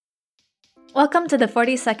Welcome to the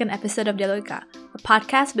 42nd episode of Dialoga, a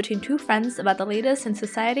podcast between two friends about the latest in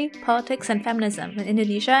society, politics, and feminism in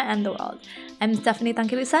Indonesia and the world. I'm Stephanie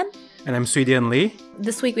Tangkilisan. And I'm Sweedian Lee.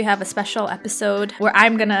 This week we have a special episode where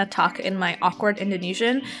I'm gonna talk in my awkward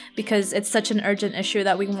Indonesian because it's such an urgent issue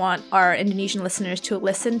that we want our Indonesian listeners to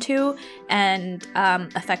listen to and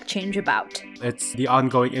affect change about. It's the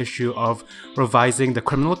ongoing issue of revising the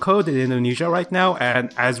criminal code in Indonesia right now,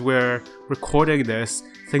 and as we're recording this,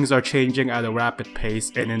 things are changing at a rapid pace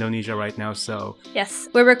in Indonesia right now, so... Yes,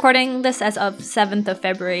 we're recording this as of 7th of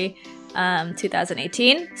February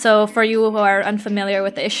 2018. So for you who are unfamiliar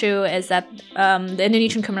with the issue, is that the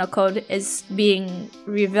Indonesian Criminal Code is being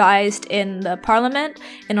revised in the parliament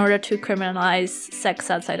in order to criminalize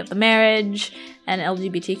sex outside of the marriage and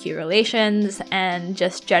LGBTQ relations and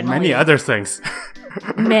just generally... Many other things.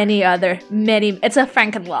 many. It's a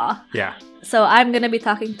Franken law. Yeah. So I'm going to be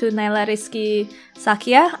talking to Naila Rizky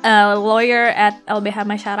Sakia, a lawyer at LBH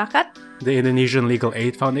Masyarakat. The Indonesian Legal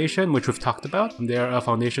Aid Foundation, which we've talked about. They're a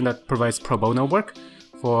foundation that provides pro bono work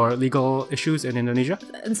for legal issues in Indonesia.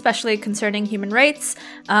 Especially concerning human rights.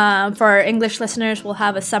 For our English listeners, we'll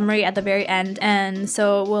have a summary at the very end, and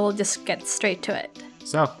so we'll just get straight to it.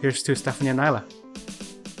 So, here's to Stephanie and Naila.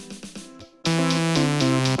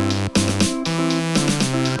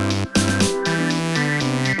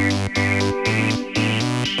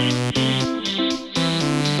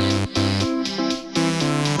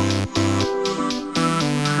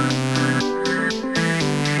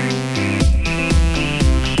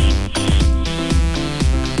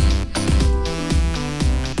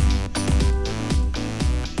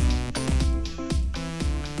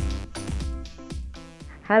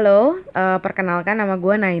 Halo, perkenalkan nama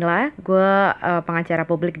gue Naila, gue pengacara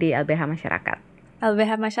publik di LBH Masyarakat.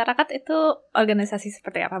 LBH Masyarakat itu organisasi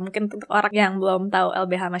seperti apa? Mungkin untuk orang yang belum tahu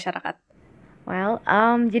LBH Masyarakat. Well,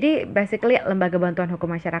 jadi basically lembaga bantuan hukum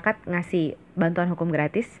masyarakat ngasih bantuan hukum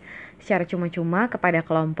gratis secara cuma-cuma kepada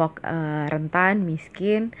kelompok rentan,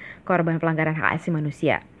 miskin, korban pelanggaran hak asasi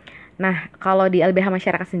manusia. Nah, kalau di LBH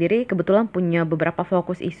Masyarakat sendiri kebetulan punya beberapa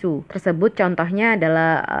fokus isu tersebut, contohnya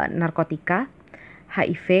adalah narkotika,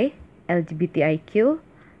 HIV, LGBTIQ,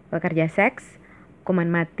 pekerja seks, hukuman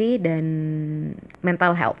mati, dan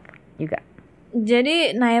mental health juga.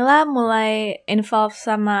 Jadi Naila mulai involve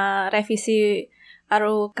sama revisi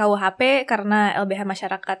RUU KUHP karena LBH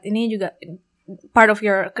Masyarakat ini juga part of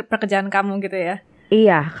your pekerjaan kamu gitu ya?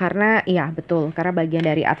 Iya, betul, karena bagian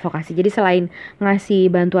dari advokasi. Jadi selain ngasih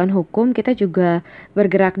bantuan hukum, kita juga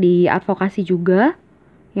bergerak di advokasi juga.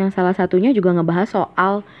 Yang salah satunya juga ngebahas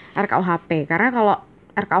soal RKUHP. Karena kalau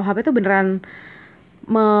RKUHP itu beneran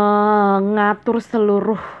mengatur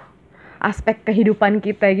seluruh aspek kehidupan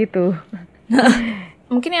kita gitu.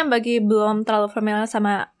 Mungkin yang bagi belum terlalu familiar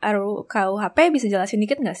sama RUU KUHP bisa jelasin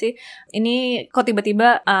dikit nggak sih? Ini kok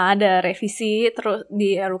tiba-tiba ada revisi terus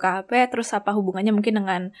di RUU KUHP, terus apa hubungannya mungkin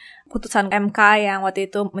dengan putusan MK yang waktu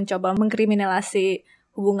itu mencoba mengkriminalisasi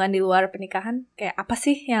hubungan di luar pernikahan? Kayak apa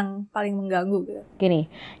sih yang paling mengganggu gitu?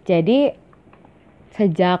 Gini, jadi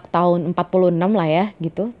sejak tahun 46 lah ya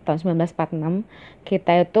gitu, tahun 1946,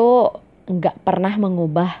 kita itu nggak pernah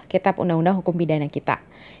mengubah kitab undang-undang hukum pidana kita.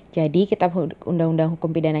 Jadi kitab undang-undang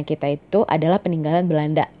hukum pidana kita itu adalah peninggalan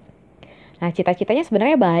Belanda. Nah, cita-citanya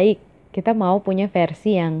sebenarnya baik. Kita mau punya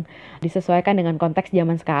versi yang disesuaikan dengan konteks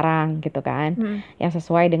zaman sekarang gitu kan. Yang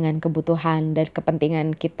sesuai dengan kebutuhan dan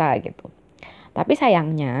kepentingan kita gitu. Tapi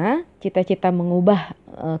sayangnya cita-cita mengubah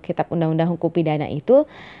kitab undang-undang hukum pidana itu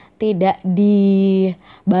tidak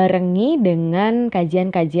dibarengi dengan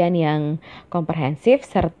kajian-kajian yang komprehensif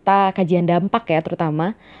serta kajian dampak ya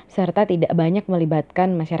terutama, serta tidak banyak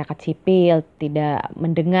melibatkan masyarakat sipil, tidak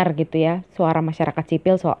mendengar gitu ya suara masyarakat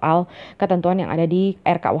sipil soal ketentuan yang ada di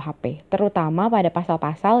RKUHP, terutama pada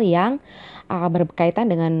pasal-pasal yang berkaitan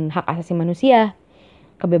dengan hak asasi manusia.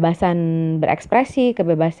 Kebebasan berekspresi,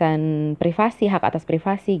 kebebasan privasi, hak atas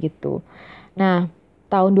privasi gitu. Nah,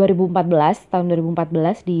 tahun 2014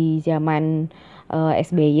 di zaman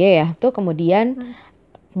SBY ya, tuh kemudian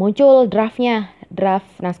muncul draft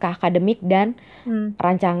naskah akademik dan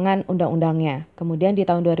rancangan undang-undangnya. Kemudian di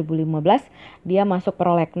tahun 2015 dia masuk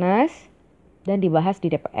prolegnas dan dibahas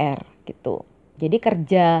di DPR gitu. Jadi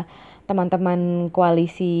kerja teman-teman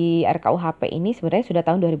koalisi RKUHP ini sebenarnya sudah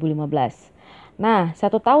tahun 2015. Nah,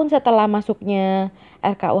 1 tahun setelah masuknya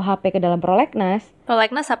RKUHP ke dalam prolegnas.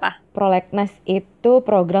 Prolegnas apa? Prolegnas itu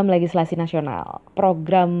program legislasi nasional,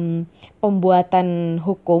 program pembuatan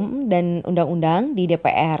hukum dan undang-undang di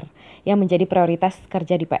DPR yang menjadi prioritas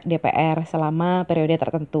kerja di DPR selama periode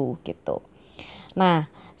tertentu gitu. Nah,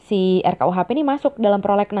 si RKUHP ini masuk dalam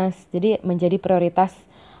prolegnas, jadi menjadi prioritas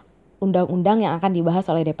undang-undang yang akan dibahas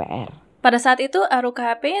oleh DPR. Pada saat itu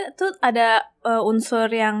RUKHP itu ada unsur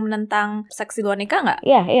yang menentang seks di luar nikah nggak?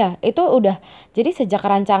 Iya, itu udah. Jadi sejak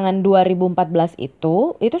rancangan 2014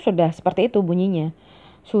 itu sudah seperti itu bunyinya.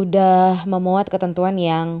 Sudah memuat ketentuan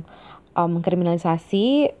yang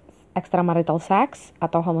mengkriminalisasi extramarital sex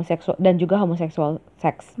atau homoseksual dan juga homoseksual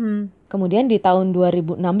seks. Kemudian di tahun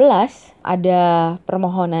 2016 ada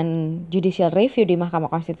permohonan judicial review di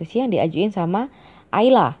Mahkamah Konstitusi yang diajuin sama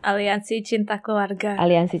AILA, Aliansi Cinta Keluarga.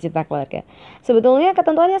 Sebetulnya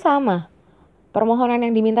ketentuannya sama. Permohonan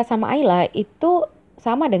yang diminta sama AILA itu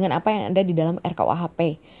sama dengan apa yang ada di dalam RKUHP,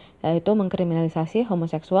 yaitu mengkriminalisasi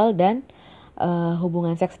homoseksual dan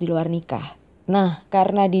hubungan seks di luar nikah. Nah,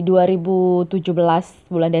 karena di 2017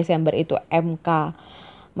 bulan Desember itu MK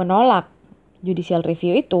menolak judicial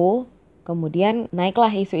review itu, kemudian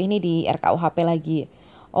naiklah isu ini di RKUHP lagi.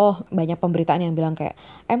 Oh, banyak pemberitaan yang bilang kayak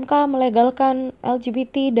MK melegalkan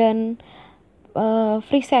LGBT dan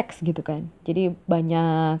free sex gitu kan. Jadi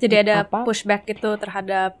banyak. Jadi ada pushback gitu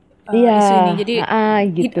terhadap isu ini.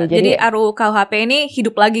 Jadi RUKUHP ini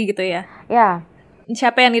hidup lagi gitu ya. Ya.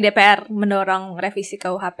 Siapa yang di DPR mendorong revisi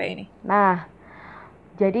KUHP ini? Nah,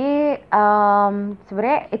 jadi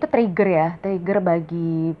sebenarnya itu trigger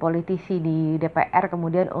bagi politisi di DPR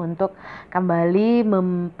kemudian untuk kembali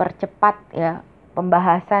mempercepat ya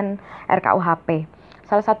pembahasan RKUHP.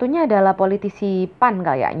 Salah satunya adalah politisi PAN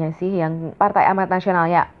kayaknya sih, yang Partai Amanat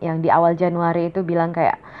Nasional ya, yang di awal Januari itu bilang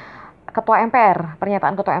kayak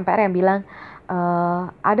pernyataan ketua MPR yang bilang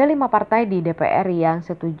ada 5 partai di DPR yang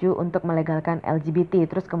setuju untuk melegalkan LGBT.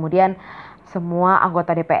 Terus kemudian semua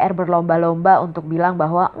anggota DPR berlomba-lomba untuk bilang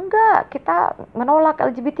bahwa enggak, kita menolak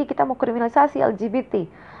LGBT, kita mau kriminalisasi LGBT.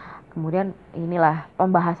 Kemudian inilah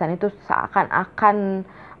pembahasan itu seakan-akan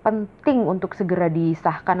penting untuk segera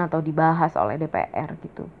disahkan atau dibahas oleh DPR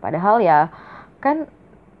gitu. Padahal ya kan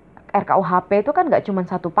RKUHP itu kan gak cuma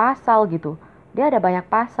satu pasal gitu. Dia ada banyak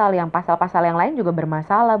pasal, yang pasal-pasal yang lain juga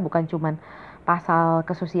bermasalah, bukan cuma pasal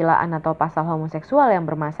kesusilaan atau pasal homoseksual yang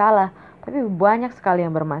bermasalah, tapi banyak sekali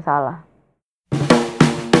yang bermasalah.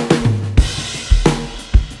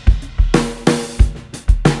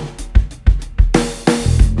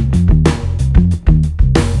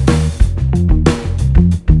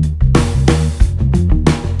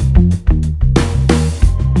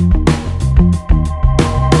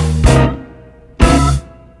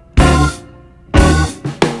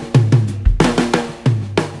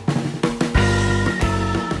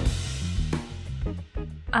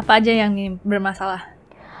 Apa aja yang bermasalah?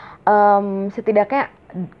 Setidaknya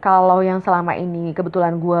kalau yang selama ini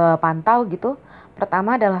kebetulan gue pantau gitu,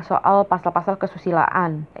 pertama adalah soal pasal-pasal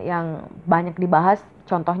kesusilaan yang banyak dibahas.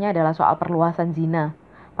 Contohnya adalah soal perluasan zina,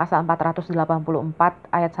 pasal 484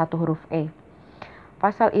 ayat 1 huruf E.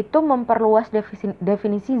 Pasal itu memperluas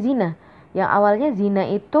definisi zina, yang awalnya zina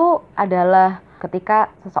itu adalah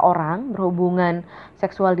ketika seseorang berhubungan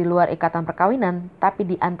seksual di luar ikatan perkawinan, tapi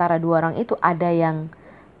di antara dua orang itu ada yang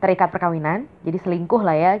terikat perkawinan, jadi selingkuh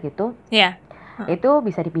lah ya gitu. Iya. Itu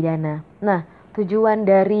bisa dipidana. Nah, tujuan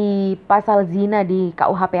dari pasal zina di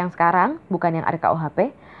KUHP yang sekarang, bukan yang ada KUHP,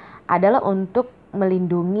 adalah untuk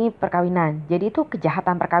melindungi perkawinan. Jadi itu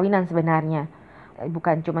kejahatan perkawinan sebenarnya.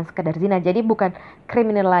 Bukan cuma sekedar zina. Jadi bukan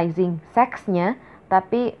criminalizing seksnya,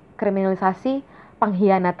 tapi kriminalisasi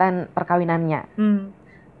pengkhianatan perkawinannya.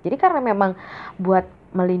 Jadi karena memang buat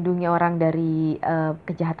melindungi orang dari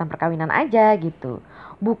kejahatan perkawinan aja gitu.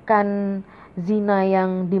 Bukan zina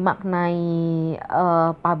yang dimaknai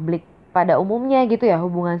publik pada umumnya gitu ya,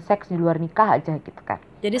 hubungan seks di luar nikah aja gitu kan.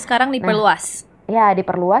 Jadi sekarang diperluas.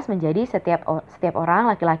 Diperluas menjadi setiap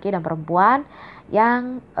orang, laki-laki dan perempuan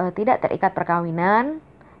yang tidak terikat perkawinan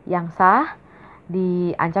yang sah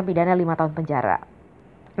diancam pidana 5 tahun penjara.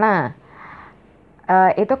 Nah,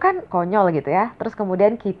 itu kan konyol gitu ya. Terus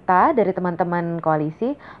kemudian kita dari teman-teman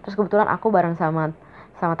koalisi, terus kebetulan aku bareng sama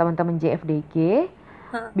teman-teman JFDG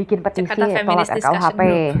bikin petisi tolak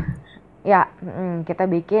RKUHP. Ya,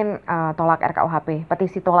 kita bikin tolak RKUHP,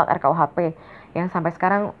 petisi tolak RKUHP yang sampai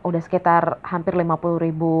sekarang udah sekitar hampir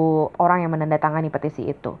 50.000 orang yang menandatangani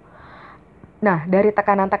petisi itu. Nah, dari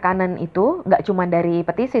tekanan-tekanan itu, nggak cuma dari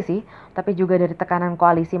petisi sih, tapi juga dari tekanan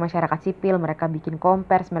koalisi masyarakat sipil, mereka bikin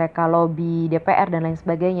kompers, mereka lobby DPR dan lain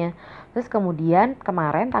sebagainya. Terus kemudian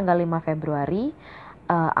kemarin tanggal 5 Februari,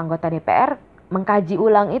 anggota DPR mengkaji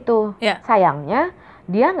ulang itu. Yeah. Sayangnya,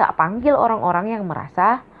 dia nggak panggil orang-orang yang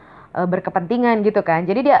merasa berkepentingan gitu kan.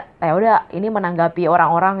 Jadi dia, udah ini menanggapi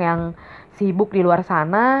orang-orang yang sibuk di luar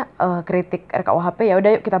sana kritik RKUHP, ya udah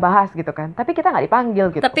yuk kita bahas gitu kan. Tapi kita nggak dipanggil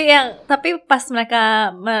gitu. Tapi pas mereka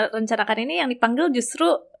merencanakan ini yang dipanggil justru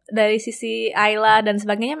dari sisi Ayla dan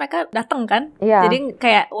sebagainya, mereka datang kan. Iya. Jadi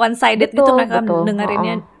kayak one sided gitu mereka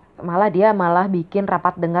dengerinnya. Malah dia bikin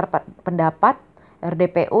rapat dengar pendapat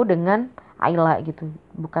RDPU dengan Ayla gitu,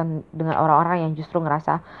 bukan dengan orang-orang yang justru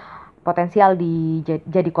ngerasa potensial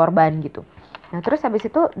jadi korban gitu. Nah terus habis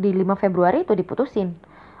itu di 5 Februari itu diputusin.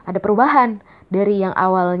 Ada perubahan dari yang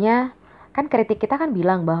awalnya, kan kritik kita kan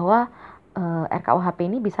bilang bahwa RKUHP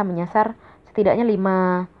ini bisa menyasar setidaknya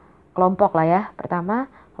 5 kelompok lah ya. Pertama,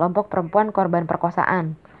 kelompok perempuan korban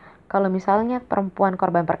perkosaan. Kalau misalnya perempuan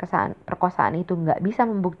korban perkosaan itu nggak bisa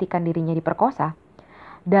membuktikan dirinya diperkosa,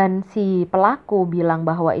 dan si pelaku bilang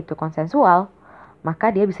bahwa itu konsensual,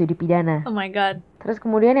 maka dia bisa dipidana. Oh my God. Terus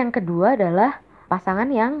kemudian yang kedua adalah pasangan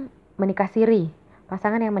yang menikah siri,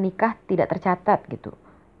 pasangan yang menikah tidak tercatat gitu.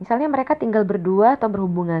 Misalnya mereka tinggal berdua atau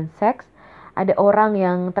berhubungan seks, ada orang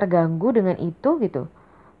yang terganggu dengan itu gitu.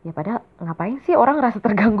 Ya padahal ngapain sih orang ngerasa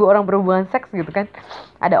terganggu orang berhubungan seks gitu kan.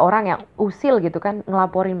 Ada orang yang usil gitu kan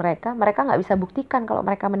ngelaporin mereka nggak bisa buktikan kalau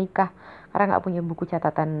mereka menikah karena nggak punya buku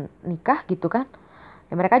catatan nikah gitu kan.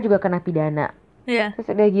 Ya mereka juga kena pidana. Iya.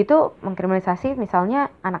 Terus udah gitu mengkriminalisasi misalnya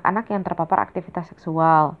anak-anak yang terpapar aktivitas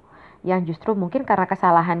seksual, yang justru mungkin karena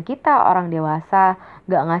kesalahan kita orang dewasa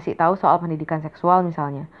nggak ngasih tahu soal pendidikan seksual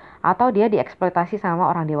misalnya, atau dia dieksploitasi sama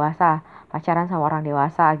orang dewasa, pacaran sama orang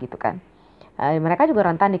dewasa gitu kan. Mereka juga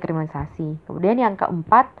rentan dikriminalisasi. Kemudian yang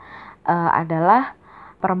keempat adalah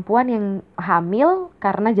perempuan yang hamil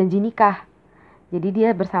karena janji nikah. Jadi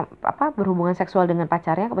dia berhubungan seksual dengan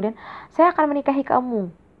pacarnya, kemudian saya akan menikahi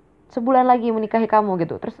kamu, sebulan lagi menikahi kamu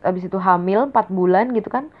gitu. Terus abis itu hamil 4 bulan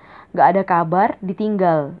gitu kan, nggak ada kabar,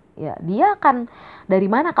 ditinggal. Ya dia akan, dari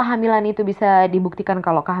mana kehamilan itu bisa dibuktikan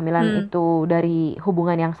kalau kehamilan itu dari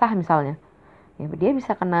hubungan yang sah misalnya. Ya dia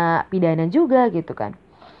bisa kena pidana juga gitu kan.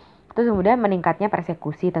 Terus kemudian meningkatnya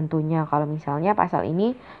persekusi tentunya kalau misalnya pasal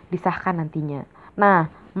ini disahkan nantinya. Nah,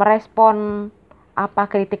 merespon apa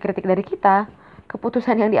kritik-kritik dari kita,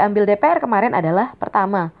 keputusan yang diambil DPR kemarin adalah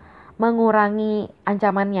pertama, mengurangi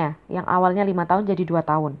ancamannya yang awalnya 5 tahun jadi 2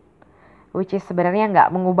 tahun. Which is sebenarnya nggak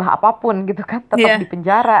mengubah apapun gitu kan, tetap di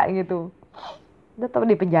penjara gitu. Tetap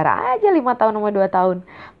di penjara aja 5 tahun sama 2 tahun.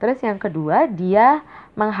 Terus yang kedua, dia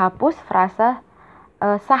menghapus frase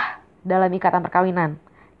sah dalam ikatan perkawinan.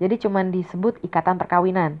 Jadi cuman disebut ikatan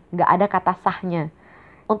perkawinan, nggak ada kata sahnya.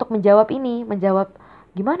 Untuk menjawab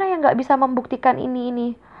gimana ya nggak bisa membuktikan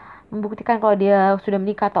ini, membuktikan kalau dia sudah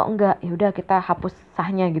menikah atau enggak, ya udah kita hapus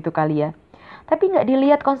sahnya gitu kali ya. Tapi nggak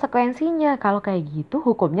dilihat konsekuensinya. Kalau kayak gitu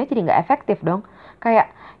hukumnya jadi nggak efektif dong. Kayak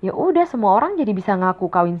ya udah semua orang jadi bisa ngaku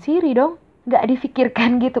kawin siri dong. Nggak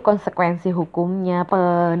difikirkan gitu konsekuensi hukumnya,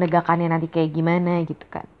 penegakannya nanti kayak gimana gitu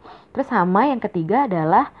kan. Terus sama yang ketiga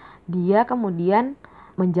adalah dia kemudian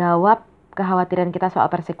menjawab kekhawatiran kita soal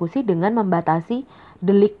persekusi dengan membatasi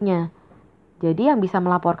deliknya. Jadi yang bisa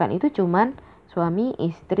melaporkan itu cuman suami,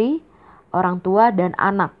 istri, orang tua, dan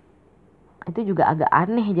anak. Itu juga agak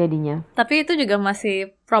aneh jadinya. Tapi itu juga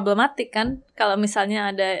masih problematik kan, kalau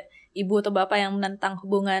misalnya ada ibu atau bapak yang menentang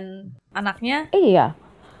hubungan anaknya. Iya.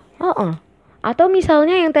 Atau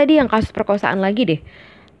misalnya yang tadi yang kasus perkosaan lagi deh.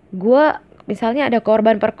 Misalnya ada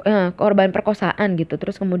korban perkosaan gitu,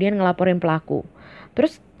 terus kemudian ngelaporin pelaku.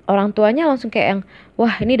 Terus orang tuanya langsung kayak yang,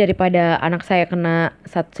 wah ini daripada anak saya kena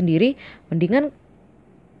sendiri, mendingan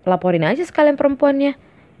laporin aja sekalian perempuannya.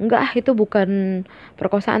 Enggak, itu bukan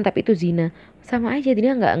perkosaan tapi itu zina. Sama aja,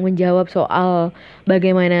 dia nggak menjawab soal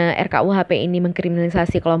bagaimana RKUHP ini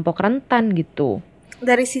mengkriminalisasi kelompok rentan gitu.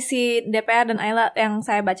 Dari sisi DPR dan Ayla yang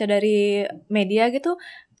saya baca dari media gitu,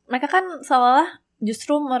 mereka kan seolah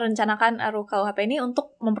justru merencanakan RKUHP ini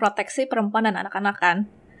untuk memproteksi perempuan dan anak-anak kan.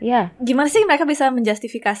 Ya. Gimana sih mereka bisa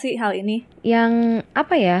menjustifikasi hal ini? Yang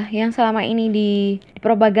yang selama ini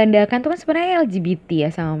dipropagandakan tuh kan sebenarnya LGBT ya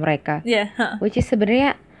sama mereka. Iya. Which is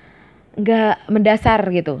sebenarnya nggak mendasar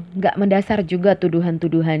gitu, nggak mendasar juga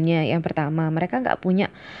tuduhan-tuduhannya. Yang pertama, mereka nggak punya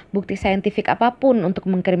bukti saintifik apapun untuk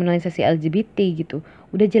mengkriminalisasi LGBT gitu.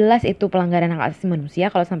 Udah jelas itu pelanggaran hak asasi manusia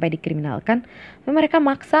kalau sampai dikriminalkan. Tapi mereka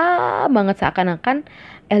maksa banget seakan-akan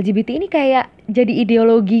LGBT ini kayak jadi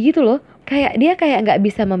ideologi gitu loh. Dia kayak nggak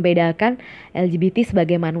bisa membedakan LGBT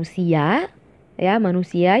sebagai manusia, ya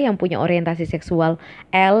manusia yang punya orientasi seksual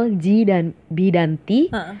L, G, dan B dan T.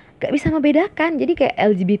 Gak bisa membedakan. Jadi kayak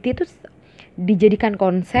LGBT itu dijadikan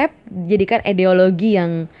konsep, dijadikan ideologi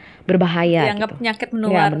yang berbahaya. Dianggap penyakit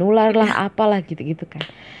menular. Ya menular lah, apalah gitu-gitu kan.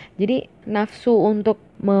 Jadi nafsu untuk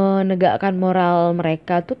menegakkan moral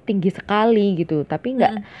mereka tuh tinggi sekali gitu. Tapi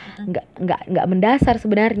nggak mendasar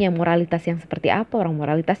sebenarnya moralitas yang seperti apa. Orang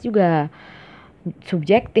moralitas juga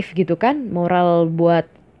subjektif gitu kan. Moral buat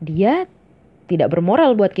dia tidak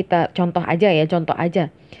bermoral buat kita. Contoh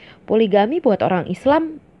aja. Poligami buat orang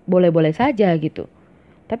Islam boleh-boleh saja gitu.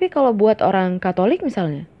 Tapi kalau buat orang Katolik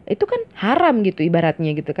misalnya, Itu kan haram gitu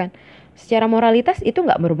ibaratnya gitu kan. Secara moralitas itu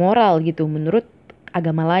nggak bermoral gitu menurut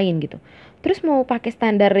agama lain gitu. Terus mau pakai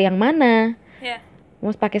standar yang mana? Ya.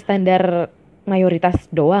 Mau pakai standar mayoritas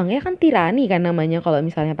doang ya kan tirani kan namanya kalau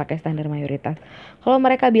misalnya pakai standar mayoritas. Kalau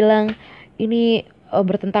mereka bilang ini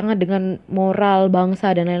bertentangan dengan moral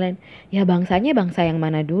bangsa dan lain-lain, ya bangsanya bangsa yang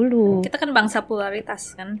mana dulu? Kita kan bangsa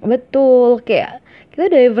pluralitas kan. Betul, kayak kita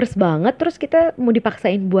diverse banget, terus kita mau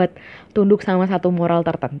dipaksain buat tunduk sama satu moral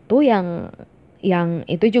tertentu yang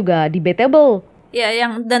itu juga debatable. Ya,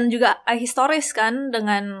 yang dan juga historis kan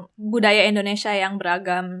dengan budaya Indonesia yang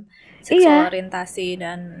beragam, seksual orientasi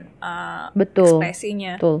dan betul,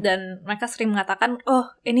 ekspresinya. betul. Dan mereka sering mengatakan,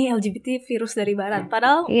 oh ini LGBT virus dari Barat.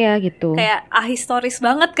 Padahal iya gitu. Kayak ahistoris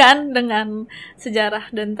banget kan dengan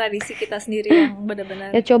sejarah dan tradisi kita sendiri yang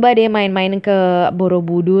benar-benar. Ya coba deh main-main ke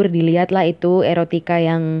Borobudur, dilihatlah itu erotika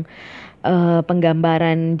yang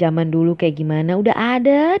penggambaran zaman dulu kayak gimana. Udah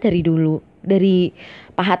ada dari dulu, dari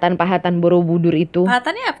pahatan-pahatan Borobudur itu.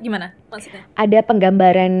 Pahatannya apa gimana maksudnya? Ada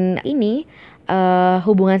penggambaran ini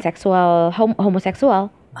hubungan seksual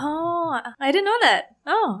homoseksual. Oh, I didn't know that.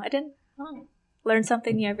 I didn't. Learn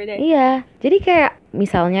something new every day. Iya, jadi kayak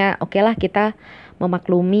misalnya oke lah kita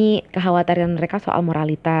memaklumi kekhawatiran mereka soal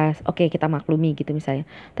moralitas. Oke, kita maklumi gitu misalnya.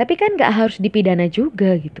 Tapi kan nggak harus dipidana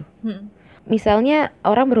juga gitu. Misalnya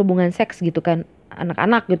orang berhubungan seks gitu kan,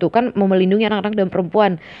 anak-anak gitu kan mau melindungi anak-anak dan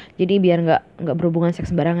perempuan. Jadi biar nggak berhubungan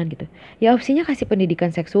seks sembarangan gitu. Ya opsinya kasih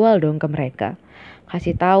pendidikan seksual dong ke mereka.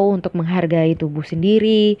 Kasih tahu untuk menghargai tubuh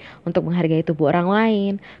sendiri, untuk menghargai tubuh orang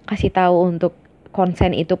lain, kasih tahu untuk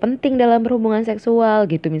konsen itu penting dalam berhubungan seksual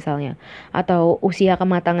gitu misalnya, atau usia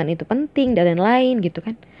kematangan itu penting dan lain-lain gitu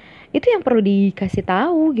kan. Itu yang perlu dikasih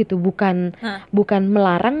tahu gitu, bukan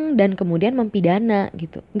melarang dan kemudian mempidana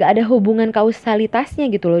gitu. Nggak ada hubungan kausalitasnya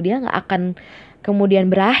gitu loh, dia nggak akan kemudian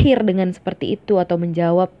berakhir dengan seperti itu atau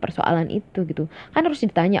menjawab persoalan itu gitu. Kan harus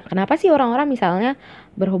ditanya, kenapa sih orang-orang misalnya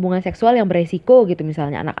berhubungan seksual yang beresiko gitu,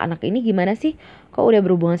 misalnya anak-anak ini gimana sih kok udah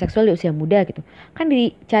berhubungan seksual di usia muda gitu. Kan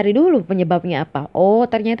dicari dulu penyebabnya apa. Oh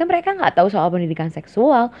ternyata mereka nggak tahu soal pendidikan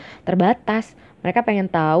seksual, terbatas. Mereka pengen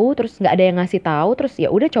tahu terus nggak ada yang ngasih tahu, terus ya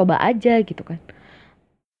udah coba aja gitu kan.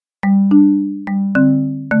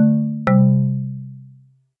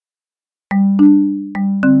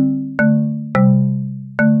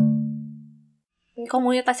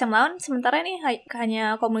 Komunitas yang lain sementara ini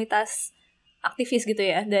hanya komunitas aktivis gitu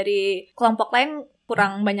ya, dari kelompok lain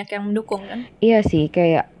kurang banyak yang mendukung kan? Iya sih,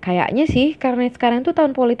 kayaknya sih karena sekarang tuh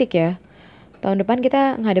tahun politik ya. Tahun depan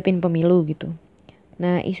kita ngadepin pemilu gitu.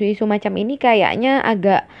 Nah, isu-isu macam ini kayaknya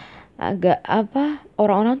agak apa,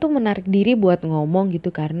 orang-orang tuh menarik diri buat ngomong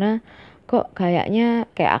gitu karena kok kayaknya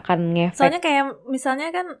kayak akan ngefek. Soalnya kayak misalnya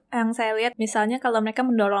kan yang saya lihat, misalnya kalau mereka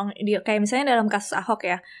mendorong kayak misalnya dalam kasus Ahok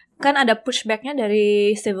ya, kan ada pushbacknya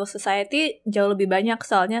dari civil society jauh lebih banyak.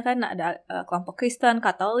 Soalnya kan ada kelompok Kristen,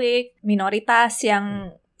 Katolik, minoritas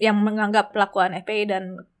yang menganggap pelakuan FPI dan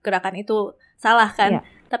gerakan itu salah kan. Iya.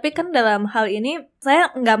 Tapi kan dalam hal ini saya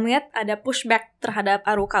nggak melihat ada pushback terhadap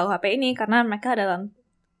RUU KUHP ini karena mereka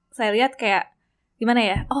saya lihat kayak gimana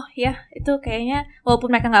ya, oh ya itu kayaknya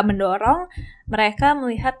walaupun mereka nggak mendorong, mereka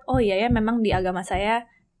melihat oh iya ya memang di agama saya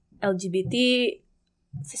LGBT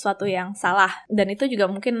sesuatu yang salah, dan itu juga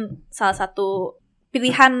mungkin salah satu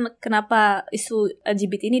pilihan kenapa isu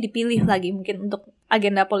LGBT ini dipilih lagi mungkin untuk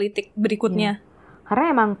agenda politik berikutnya.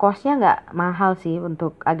 Karena emang cost-nya nggak mahal sih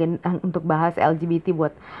untuk bahas LGBT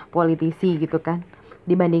buat politisi gitu kan,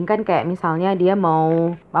 dibandingkan kayak misalnya dia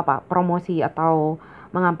mau promosi atau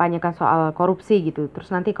mengampanyekan soal korupsi gitu.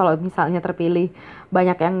 Terus nanti kalau misalnya terpilih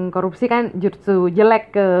banyak yang korupsi kan justru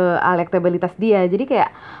jelek ke elektabilitas dia. Jadi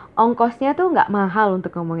kayak ongkosnya tuh nggak mahal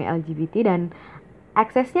untuk ngomongin LGBT dan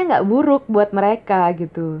aksesnya nggak buruk buat mereka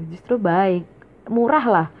gitu. Justru baik, murah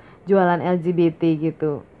lah jualan LGBT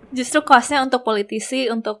gitu. Justru cost-nya untuk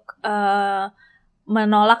politisi untuk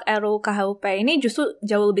menolak RUU KUHP ini justru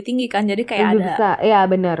jauh lebih tinggi kan. Jadi kayak lebih besar. Ya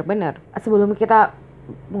benar. Sebelum kita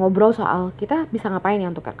ngobrol soal kita bisa ngapain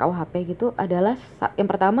ya untuk RKUHP gitu, adalah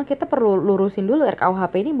yang pertama kita perlu lurusin dulu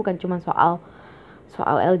RKUHP ini bukan cuma soal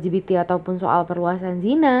LGBT ataupun soal perluasan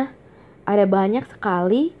zina. Ada banyak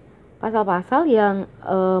sekali pasal-pasal yang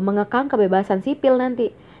mengekang kebebasan sipil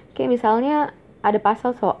nanti. Kayak misalnya ada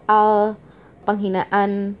pasal soal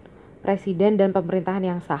penghinaan presiden dan pemerintahan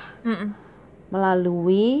yang sah.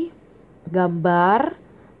 Melalui gambar,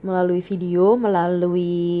 melalui video,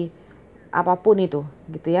 melalui apapun itu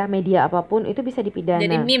gitu ya, media apapun itu bisa dipidana.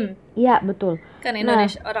 Jadi meme. Iya betul. Kan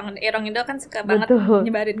Indonesia orang Indo kan suka banget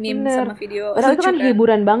nyebarin meme sama video. Padahal itu kan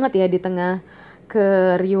hiburan banget ya di tengah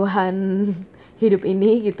keriuhan hidup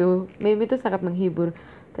ini gitu. Meme itu sangat menghibur.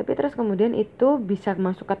 tapi terus kemudian itu bisa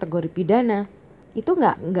masuk kategori pidana. Itu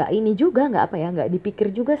nggak ini juga, nggak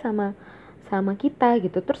dipikir juga sama kita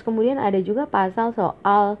gitu. Terus kemudian ada juga pasal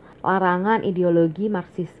soal larangan ideologi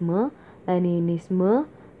Marxisme, Leninisme,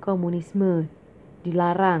 komunisme,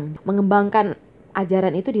 dilarang. Mengembangkan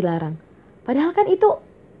ajaran itu dilarang. Padahal kan itu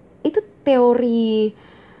teori,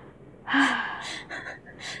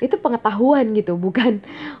 itu pengetahuan gitu, bukan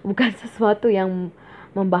sesuatu yang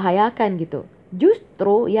membahayakan gitu.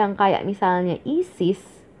 Justru yang kayak misalnya ISIS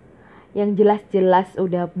yang jelas-jelas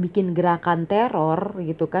udah bikin gerakan teror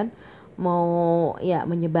gitu kan, mau ya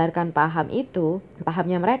menyebarkan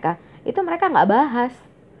pahamnya mereka nggak bahas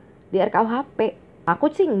di RKUHP.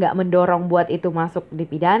 Aku sih nggak mendorong buat itu masuk di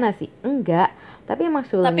pidana sih, enggak. Tapi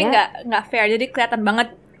maksudnya Tapi nggak fair, jadi kelihatan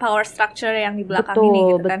banget power structure yang di belakang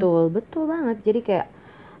ini gitu kan. Betul banget. Jadi kayak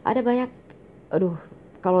ada banyak,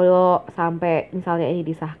 kalau sampai misalnya ini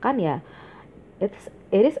disahkan ya, it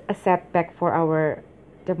is a setback for our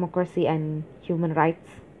democracy and human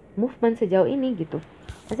rights movement sejauh ini gitu.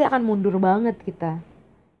 Pasti akan mundur banget kita.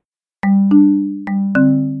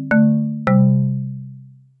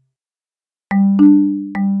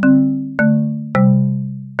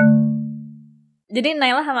 Jadi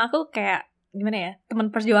Naila sama aku kayak gimana ya,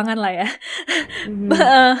 teman perjuangan lah ya.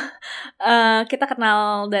 Kita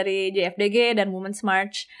kenal dari JFDG dan Women's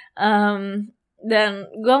March, dan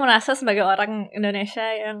gue merasa sebagai orang Indonesia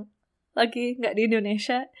yang lagi nggak di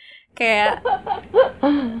Indonesia kayak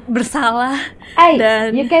bersalah.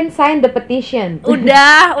 Dan you can sign the petition.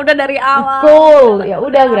 Udah dari awal. Cool, ya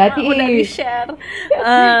udah berarti udah di-share.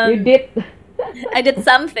 You did. I did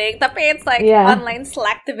something, tapi it's like online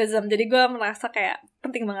slacktivism. Jadi gue merasa kayak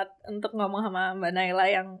penting banget untuk ngomong sama Mbak Naila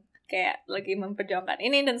yang kayak lagi memperjuangkan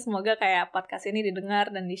ini, dan semoga kayak podcast ini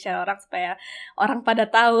didengar dan di-share orang supaya orang pada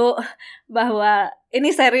tahu bahwa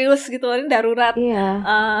ini serius gitu, ini darurat.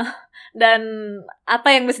 Dan apa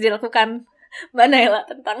yang bisa dilakukan Mbak Naila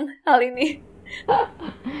tentang hal ini.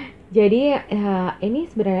 Jadi ya, ini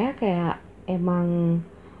sebenarnya kayak emang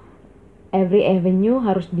every avenue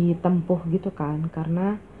harus ditempuh gitu kan,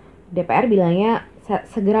 karena DPR bilangnya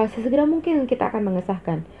sesegera mungkin kita akan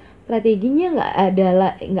mengesahkan. Strateginya nggak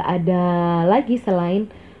ada lagi selain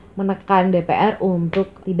menekan DPR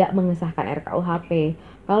untuk tidak mengesahkan RKUHP.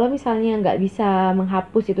 Kalau misalnya nggak bisa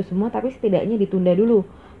menghapus itu semua, tapi setidaknya ditunda dulu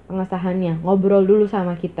pengesahannya, ngobrol dulu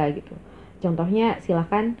sama kita gitu. Contohnya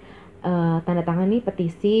silakan tanda tangani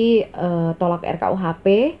petisi tolak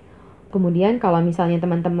RKUHP. Kemudian kalau misalnya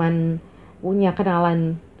teman-teman punya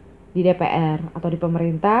kenalan di DPR atau di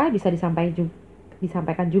pemerintah, bisa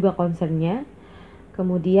disampaikan juga concernnya.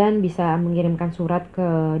 Kemudian bisa mengirimkan surat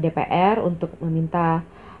ke DPR untuk meminta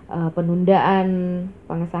penundaan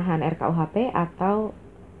pengesahan RKUHP atau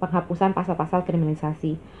penghapusan pasal-pasal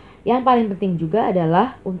kriminalisasi. Yang paling penting juga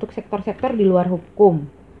adalah untuk sektor-sektor di luar hukum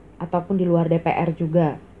ataupun di luar DPR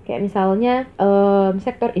juga. Kayak misalnya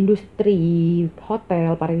sektor industri,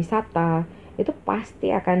 hotel, pariwisata, itu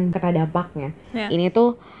pasti akan kena dampaknya. Ini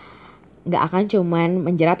tuh nggak akan cuman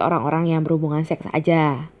menjerat orang-orang yang berhubungan seks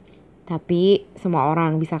aja, tapi semua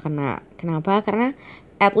orang bisa kena. Kenapa? Karena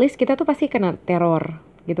at least kita tuh pasti kena teror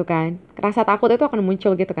gitu kan. Rasa takut itu akan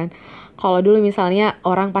muncul gitu kan. Kalau dulu misalnya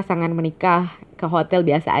orang pasangan menikah ke hotel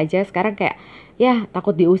biasa aja, sekarang kayak ya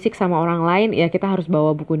takut diusik sama orang lain, ya kita harus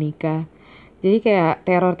bawa buku nikah. Jadi kayak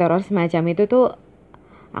teror-teror semacam itu tuh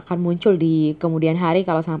akan muncul di kemudian hari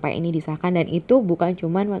kalau sampai ini disahkan. Dan itu bukan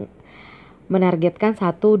cuman menargetkan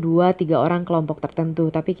 1, 2, 3 orang kelompok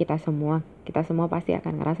tertentu, tapi kita semua pasti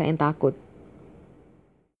akan ngerasain takut.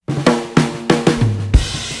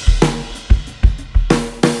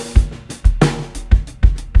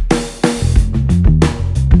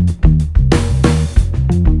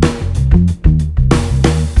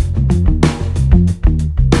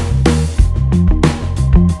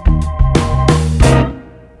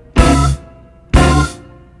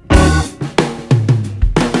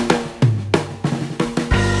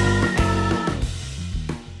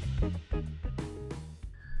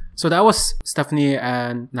 So that was Stephanie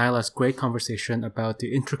and Naila's great conversation about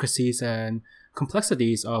the intricacies and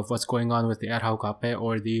complexities of what's going on with the RKUHP,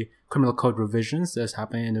 or the criminal code revisions that's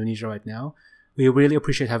happening in Indonesia right now. We really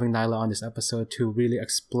appreciate having Naila on this episode to really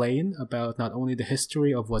explain about not only the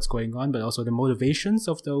history of what's going on, but also the motivations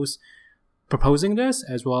of those proposing this,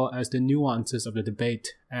 as well as the nuances of the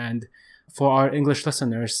debate. And for our English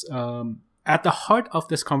listeners, at the heart of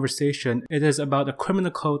this conversation, it is about a criminal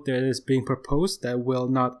code that is being proposed that will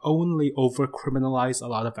not only over-criminalize a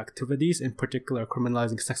lot of activities, in particular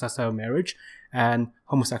criminalizing sex outside of marriage and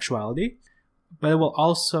homosexuality, but it will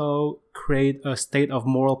also create a state of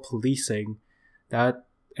moral policing that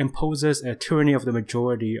imposes a tyranny of the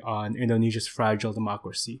majority on Indonesia's fragile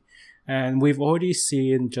democracy. And we've already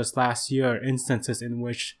seen just last year instances in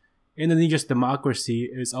which Indonesia's democracy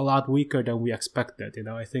is a lot weaker than we expected.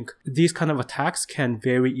 I think these kind of attacks can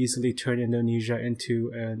very easily turn Indonesia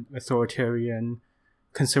into an authoritarian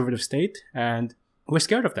conservative state. And we're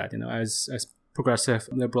scared of that, as progressive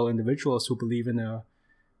liberal individuals who believe in a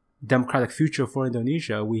democratic future for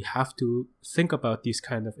Indonesia. We have to think about these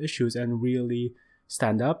kind of issues and really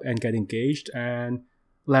stand up and get engaged and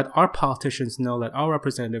let our politicians know, let our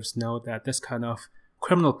representatives know that this kind of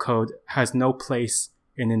criminal code has no place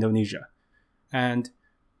in Indonesia. And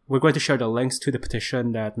we're going to share the links to the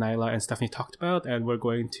petition that Naila and Stephanie talked about, and we're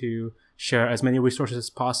going to share as many resources as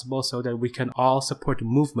possible so that we can all support the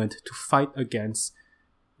movement to fight against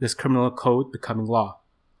this criminal code becoming law.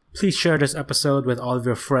 Please share this episode with all of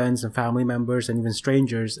your friends and family members and even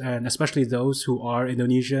strangers, and especially those who are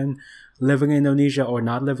Indonesian, living in Indonesia or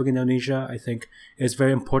not living in Indonesia. I think it's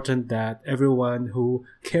very important that everyone who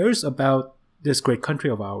cares about this great country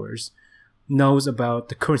of ours knows about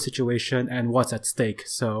the current situation and what's at stake.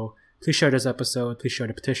 So please share this episode, please share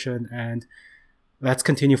the petition, and let's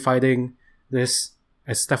continue fighting this,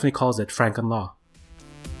 as Stephanie calls it, Franken law.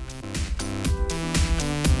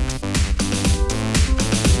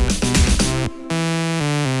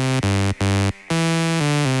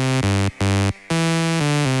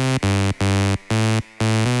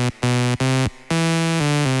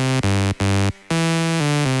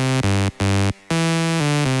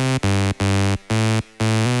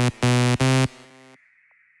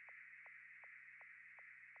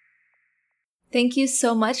 Thank you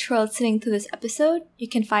so much for listening to this episode. You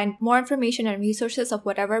can find more information and resources of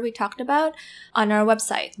whatever we talked about on our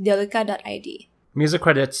website, dialogika.id. Music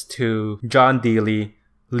credits to John Dealey,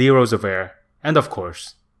 Lee Roosevelt, and of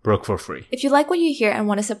course, Broke for Free. If you like what you hear and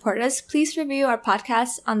want to support us, please review our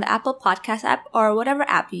podcast on the Apple Podcast app or whatever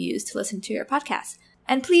app you use to listen to your podcast.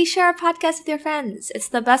 And please share our podcast with your friends. It's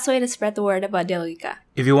the best way to spread the word about Dialogika.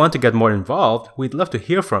 If you want to get more involved, we'd love to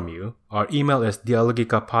hear from you. Our email is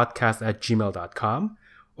dialogikapodcast@gmail.com,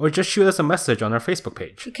 or just shoot us a message on our Facebook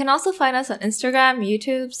page. You can also find us on Instagram,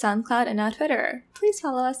 YouTube, SoundCloud, and now Twitter. Please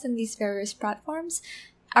follow us on these various platforms.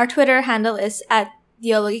 Our Twitter handle is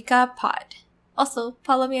 @dialogikapod. Also,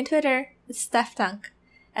 follow me on Twitter. It's StephTank.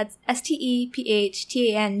 That's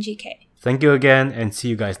STEPHTANGK. Thank you again, and see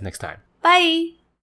you guys next time. Bye!